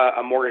from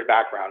a mortgage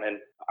background, and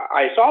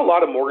I saw a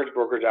lot of mortgage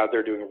brokers out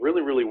there doing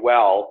really, really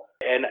well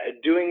and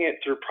doing it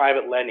through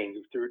private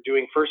lending, through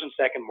doing first and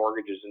second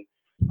mortgages. And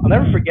I'll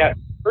never forget,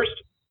 first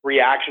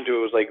reaction to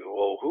it was like,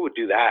 well, who would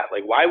do that?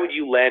 Like, why would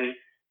you lend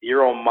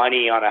your own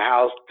money on a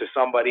house to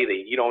somebody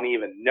that you don't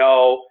even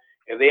know?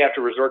 If they have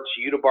to resort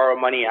to you to borrow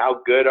money,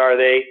 how good are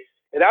they?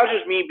 And that was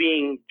just me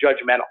being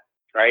judgmental,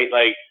 right?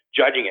 Like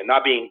judging it,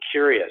 not being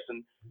curious.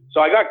 And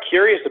so I got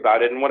curious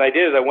about it. And what I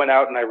did is I went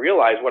out and I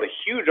realized what a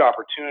huge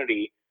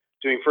opportunity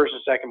doing first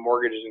and second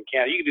mortgages in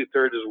Canada. You can do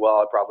thirds as well.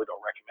 I probably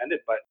don't recommend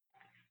it, but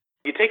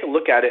you take a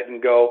look at it and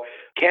go,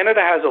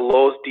 Canada has the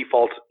lowest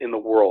defaults in the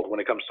world when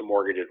it comes to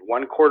mortgages.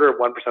 1/4 of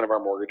 1% of our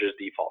mortgages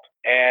default.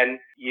 And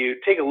you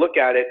take a look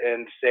at it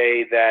and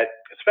say that,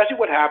 especially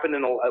what happened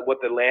in what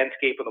the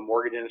landscape of the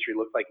mortgage industry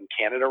looks like in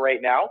Canada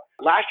right now.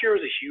 Last year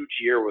was a huge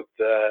year with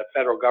the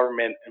federal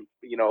government,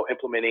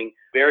 implementing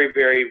very,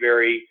 very,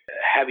 very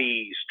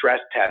heavy stress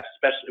tests,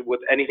 especially with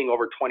anything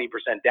over 20%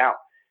 down.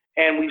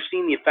 And we've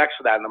seen the effects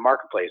of that in the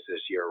marketplace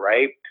this year,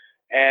 right?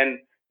 And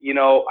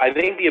I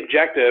think the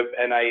objective,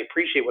 and I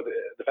appreciate what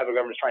the federal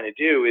government is trying to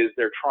do, is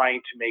they're trying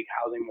to make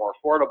housing more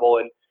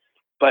affordable.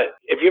 But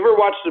if you ever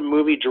watched the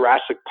movie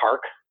Jurassic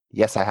Park,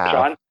 yes, I have.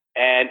 Sean,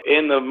 and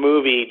in the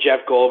movie, Jeff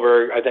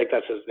Goldberg, I think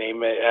that's his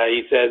name,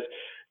 he says,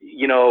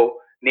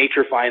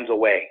 nature finds a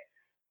way,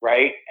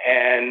 right?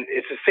 And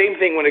it's the same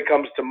thing when it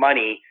comes to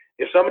money.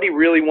 If somebody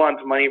really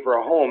wants money for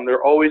a home,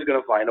 they're always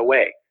going to find a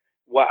way.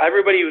 What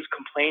everybody was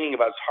complaining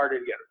about, it's harder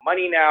to get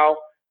money now.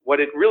 What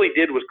it really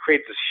did was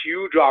create this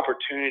huge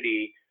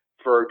opportunity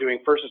for doing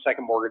first and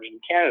second mortgage in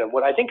Canada.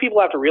 What I think people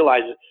have to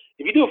realize is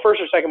if you do a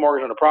first or second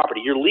mortgage on a property,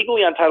 you're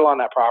legally entitled on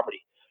that property.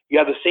 You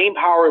have the same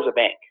power as a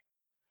bank,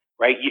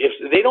 right?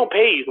 If they don't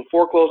pay, you can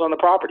foreclose on the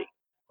property,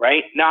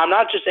 right? Now, I'm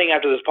not just saying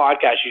after this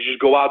podcast, you should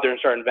go out there and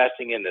start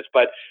investing in this,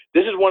 but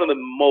this is one of the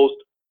most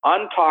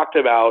untalked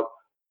about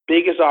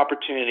biggest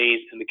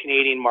opportunities in the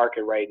Canadian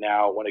market right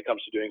now when it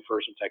comes to doing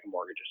first and second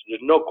mortgages.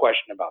 There's no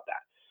question about that.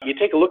 You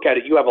take a look at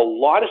it, you have a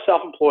lot of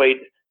self-employed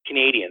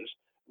Canadians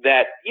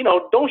that,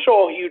 don't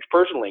show a huge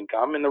personal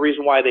income. And the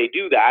reason why they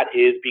do that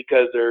is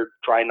because they're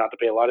trying not to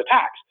pay a lot of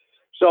tax.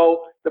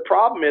 So the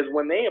problem is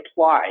when they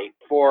apply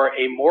for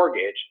a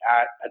mortgage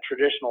at a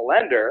traditional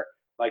lender,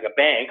 like a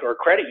bank or a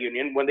credit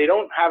union, when they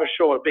don't have a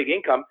show of big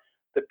income,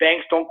 the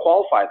banks don't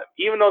qualify them.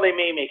 Even though they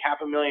may make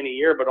 $500,000 a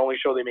year, but only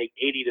show they make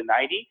 80 to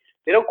 90,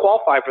 they don't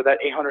qualify for that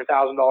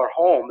 $800,000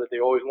 home that they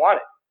always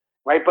wanted.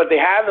 Right, but they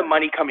have the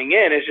money coming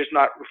in. It's just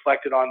not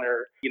reflected on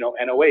their,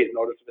 NOAs,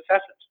 notice of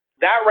assessments.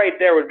 That right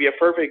there would be a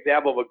perfect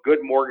example of a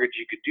good mortgage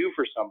you could do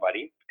for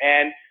somebody.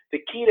 And the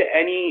key to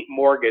any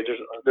mortgage,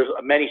 there's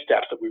many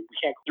steps that we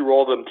can't go through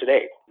all of them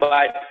today.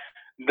 But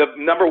the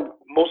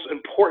most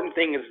important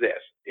thing is this: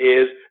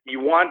 is you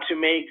want to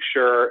make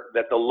sure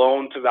that the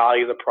loan to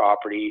value of the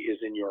property is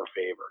in your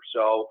favor.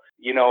 So,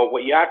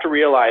 what you have to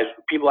realize,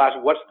 people ask,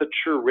 what's the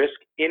true risk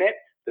in it?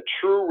 The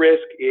true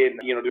risk in,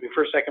 doing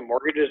first, second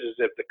mortgages is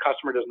if the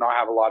customer does not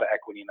have a lot of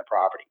equity in the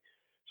property.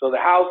 So the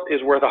house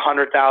is worth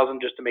 $100,000,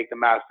 just to make the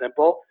math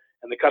simple.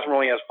 and the customer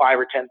only has $5,000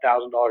 or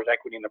 $10,000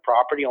 equity in the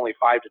property, only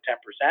 5 to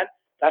 10%,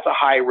 that's a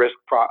high risk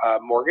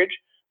mortgage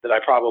that I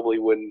probably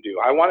wouldn't do.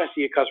 I want to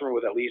see a customer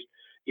with at least,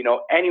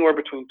 anywhere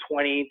between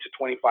 20 to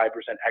 25%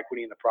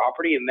 equity in the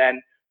property, and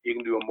then you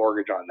can do a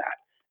mortgage on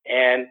that.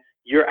 And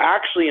you're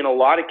actually, in a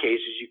lot of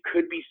cases, you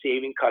could be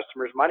saving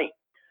customers money.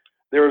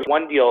 There was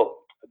one deal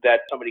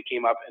that somebody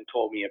came up and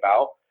told me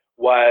about.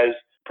 Was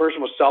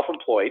person was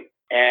self-employed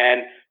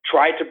and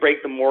tried to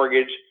break the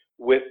mortgage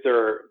with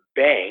their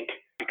bank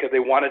because they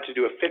wanted to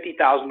do a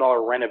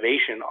 $50,000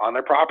 renovation on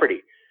their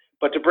property.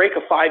 But to break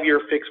a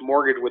 5-year fixed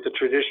mortgage with a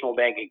traditional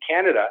bank in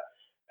Canada,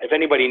 if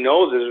anybody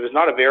knows this, if it's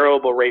not a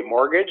variable rate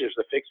mortgage, it's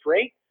a fixed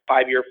rate,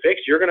 5-year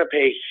fixed, you're going to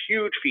pay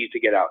huge fees to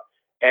get out.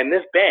 And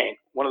this bank,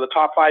 one of the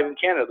top 5 in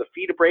Canada, the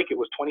fee to break it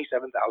was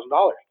 $27,000.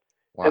 Wow.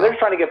 And they're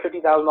trying to get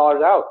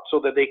 $50,000 out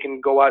so that they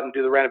can go out and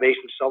do the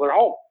renovation to sell their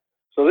home.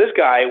 So this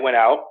guy went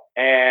out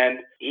and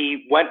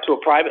he went to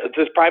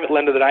this private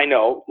lender that I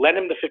know, lent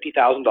him the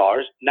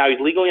 $50,000. Now he's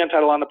legally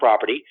entitled on the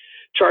property,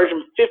 charged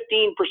him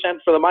 15%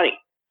 for the money.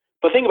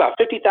 But think about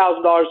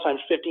 $50,000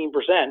 times 15%,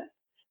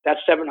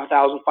 that's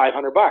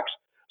 $7,500.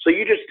 So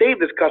you just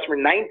saved this customer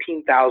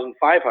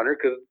 $19,500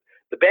 because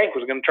the bank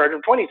was going to charge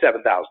him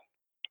 $27,000.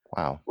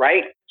 Wow.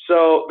 Right?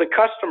 So the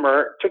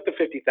customer took the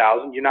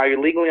 $50,000.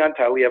 You're legally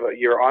entitled.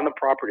 You're on the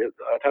property,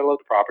 title of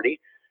the property,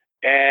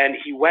 and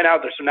he went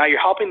out there. So now you're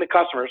helping the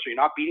customer. So you're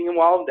not beating him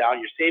while I'm down.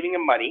 You're saving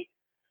him money.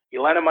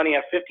 You lend him money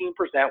at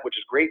 15%, which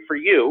is great for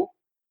you,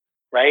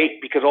 right?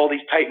 Because all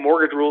these tight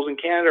mortgage rules in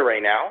Canada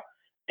right now.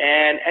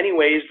 And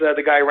anyways,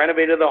 the guy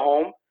renovated the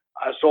home,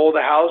 sold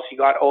the house. He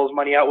got all his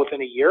money out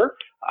within a year.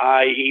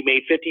 He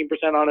made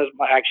 15% on his,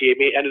 actually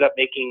ended up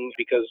making,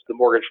 because the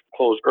mortgage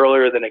closed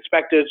earlier than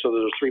expected, so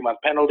there was a 3-month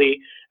penalty.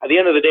 At the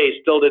end of the day,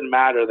 it still didn't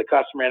matter. The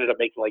customer ended up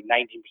making like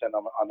 19%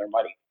 on their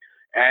money.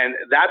 And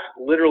that's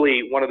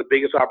literally one of the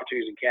biggest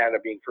opportunities in Canada,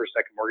 being first,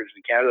 second mortgages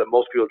in Canada, that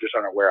most people just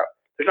aren't aware of.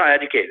 They're not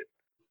educated.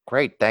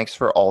 Great. Thanks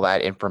for all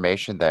that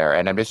information there.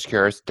 And I'm just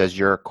curious, does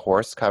your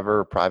course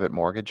cover private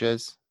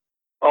mortgages?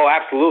 Oh,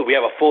 absolutely. We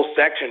have a full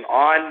section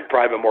on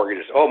private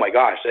mortgages. Oh my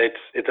gosh,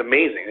 it's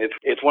amazing.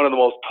 It's one of the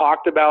most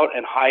talked about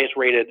and highest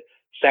rated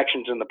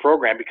sections in the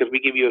program because we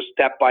give you a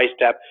step by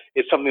step.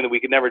 It's something that we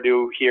could never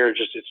do here.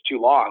 It's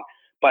too long.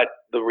 But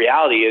the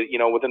reality is,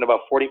 within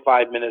about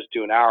 45 minutes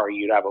to an hour,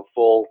 you'd have a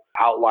full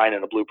outline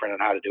and a blueprint on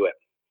how to do it.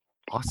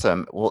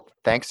 Awesome. Well,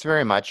 thanks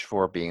very much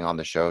for being on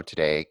the show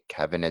today,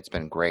 Kevin. It's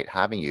been great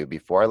having you.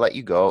 Before I let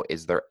you go,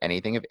 is there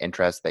anything of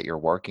interest that you're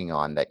working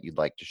on that you'd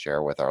like to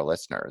share with our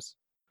listeners?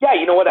 Yeah,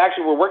 you know what?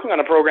 Actually, we're working on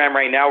a program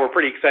right now we're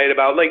pretty excited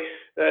about.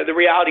 The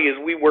reality is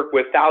we work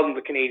with thousands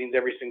of Canadians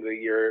every single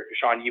year.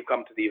 Sean, you've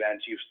come to the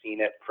events. You've seen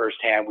it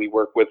firsthand. We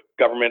work with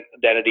government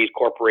entities,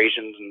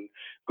 corporations, and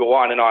go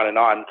on and on and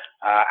on,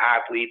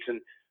 athletes. And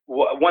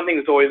one thing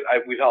that's always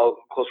we've held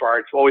close to our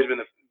heart, it's always been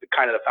the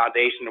kind of the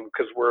foundation,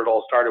 because where it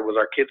all started was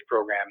our kids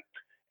program.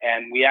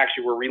 And we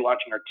actually were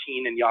relaunching our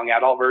teen and young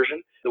adult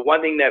version. The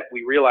one thing that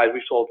we realized,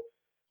 we sold,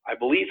 I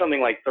believe,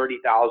 something like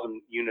 30,000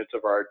 units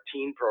of our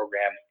teen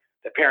program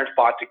that parents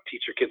bought to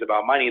teach their kids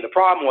about money. The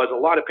problem was a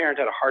lot of parents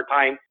had a hard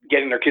time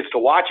getting their kids to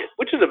watch it,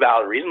 which is a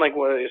valid reason. Like,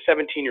 when a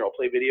 17-year-old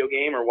play video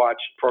game or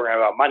watch a program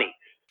about money.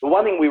 The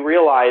one thing we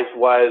realized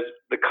was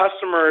the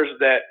customers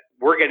that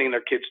were getting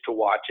their kids to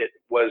watch it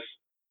was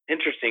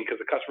interesting,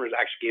 because the customers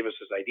actually gave us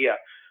this idea.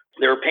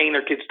 They were paying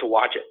their kids to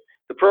watch it.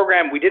 The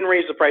program, we didn't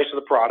raise the price of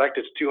the product.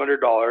 It's $200.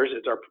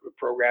 It's our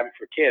program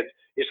for kids.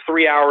 It's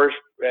 3 hours.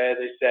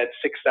 They said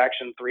 6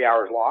 sections, 3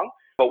 hours long.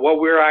 But what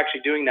we're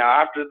actually doing now,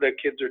 after the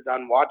kids are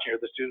done watching, or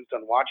the students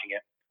done watching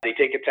it, they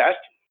take a test,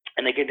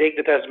 and they can take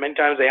the test as many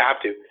times as they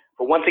have to.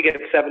 But once they get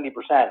to 70%,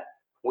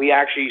 we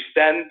actually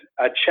send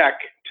a check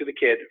to the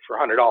kid for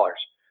 $100.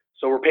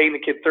 So we're paying the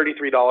kid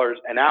 $33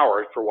 an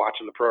hour for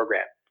watching the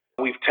program.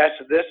 We've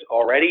tested this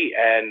already,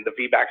 and the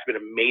feedback's been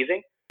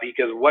amazing,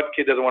 because what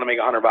kid doesn't want to make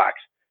 $100?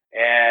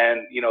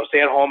 And,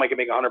 stay at home, I can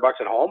make $100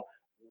 at home,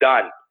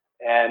 done.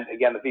 And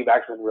again, the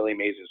feedback's been really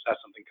amazing. So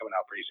that's something coming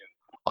out pretty soon.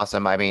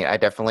 Awesome. I mean, I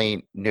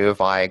definitely knew if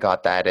I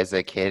got that as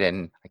a kid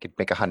and I could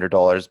make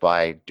 $100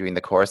 by doing the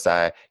course,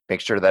 I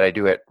make sure that I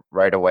do it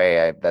right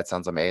away. That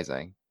sounds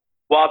amazing.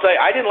 Well, I'll tell you,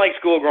 I didn't like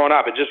school growing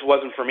up. It just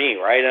wasn't for me,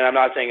 right? And I'm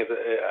not saying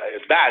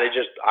it's bad. It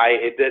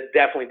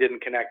definitely didn't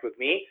connect with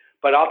me.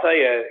 But I'll tell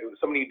you,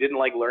 somebody who didn't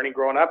like learning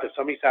growing up, if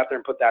somebody sat there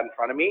and put that in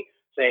front of me,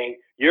 saying,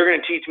 you're going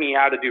to teach me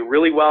how to do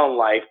really well in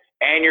life,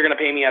 and you're going to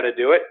pay me how to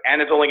do it,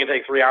 and it's only going to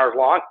take 3 hours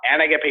long,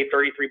 and I get paid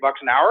 $33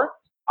 an hour,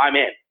 I'm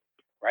in.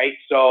 Right?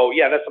 So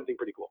yeah, that's something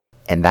pretty cool.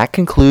 And that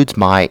concludes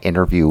my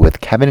interview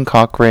with Kevin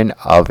Cochran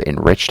of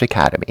Enriched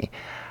Academy.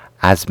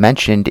 As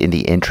mentioned in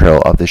the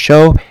intro of the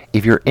show,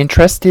 if you're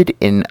interested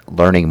in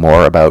learning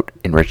more about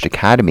Enriched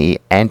Academy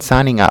and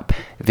signing up,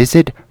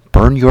 visit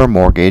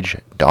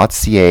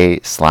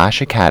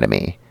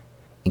burnyourmortgage.ca/academy.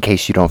 In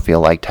case you don't feel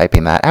like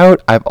typing that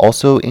out, I've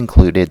also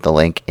included the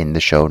link in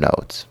the show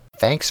notes.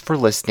 Thanks for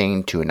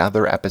listening to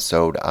another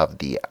episode of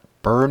the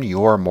Burn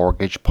Your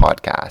Mortgage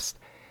podcast.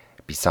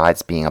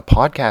 Besides being a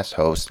podcast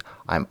host,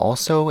 I'm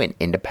also an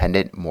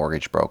independent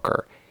mortgage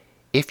broker.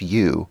 If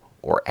you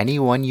or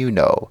anyone you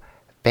know,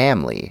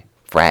 family,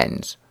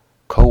 friends,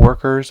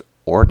 coworkers,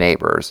 or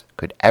neighbors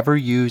could ever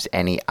use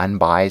any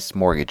unbiased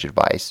mortgage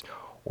advice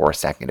or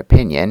second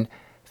opinion,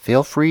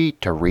 feel free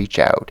to reach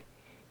out.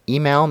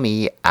 Email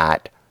me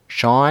at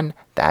Sean,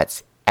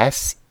 that's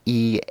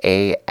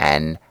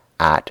SEAN,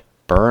 at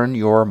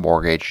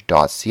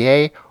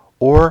burnyourmortgage.ca,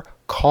 or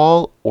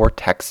call or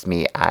text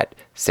me at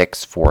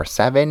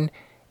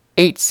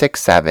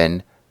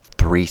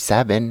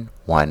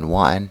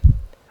 647-867-3711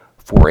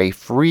 for a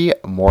free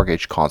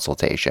mortgage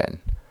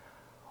consultation.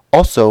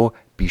 Also,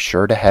 be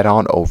sure to head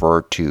on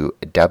over to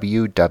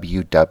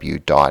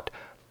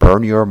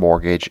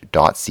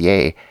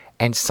www.burnyourmortgage.ca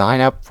and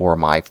sign up for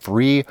my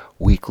free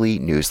weekly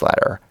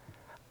newsletter.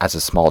 As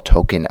a small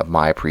token of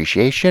my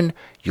appreciation,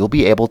 you'll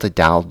be able to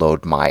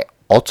download my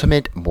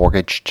ultimate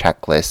mortgage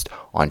checklist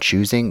on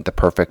choosing the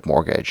perfect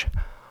mortgage.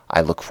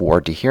 I look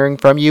forward to hearing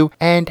from you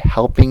and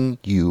helping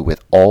you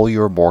with all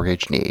your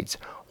mortgage needs.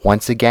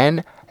 Once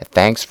again,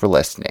 thanks for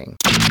listening.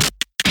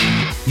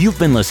 You've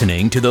been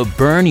listening to the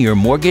Burn Your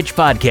Mortgage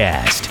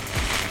podcast.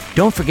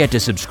 Don't forget to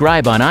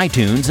subscribe on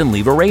iTunes and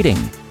leave a rating.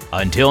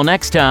 Until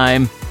next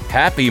time,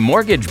 happy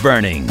mortgage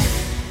burning.